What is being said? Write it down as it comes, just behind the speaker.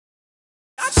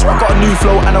new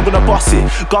flow and I'm gonna boss it.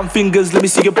 Gun fingers, let me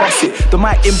see you boss it. The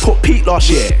mic input peak last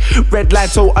year. Red line,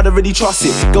 so I don't really trust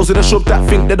it. Girls in the shop that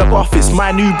think they're the office.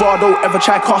 My new bar, don't ever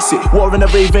try cuss it. War in the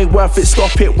rave ain't worth it,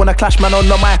 stop it. When I clash man on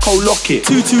the mic, I'll lock it.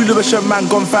 2-2 Lewisham man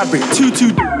gone fabric.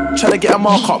 2-2 tryna get a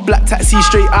mark up. Black taxi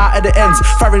straight out at the ends.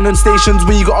 Farringdon stations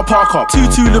where you gotta park up.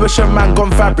 2-2 Lewisham man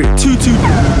gone fabric. 2-2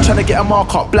 tryna get a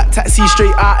mark up. Black taxi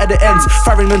straight out at the ends.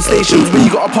 Farringdon stations where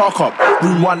you gotta park up.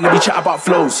 Room 1, let me chat about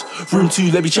flows. Room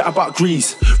 2, let me chat about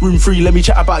grease. Room 3, let me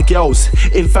chat about girls.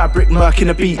 In fabric, murking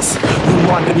the beats. Room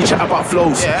 1, let me chat about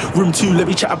flows. Room 2, let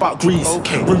me chat about grease.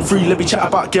 Room 3, let me chat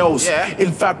about girls.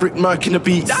 In fabric, murking the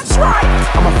beats. That's right.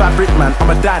 I'm a fabric man, I'm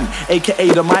a Dan, aka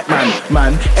the mic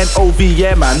man. N-O-V,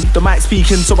 yeah man. The mic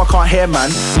speaking so I can't hear man.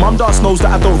 Mumdance knows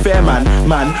that I don't fear man.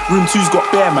 Room 2's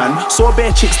got bare man. Saw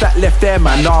bare chicks that left there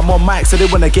man. Now I'm on mic so they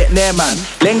wanna get near man.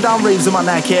 Laying down raves in my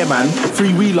Nike Air man.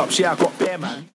 3 wheel ups, yeah I got bare man.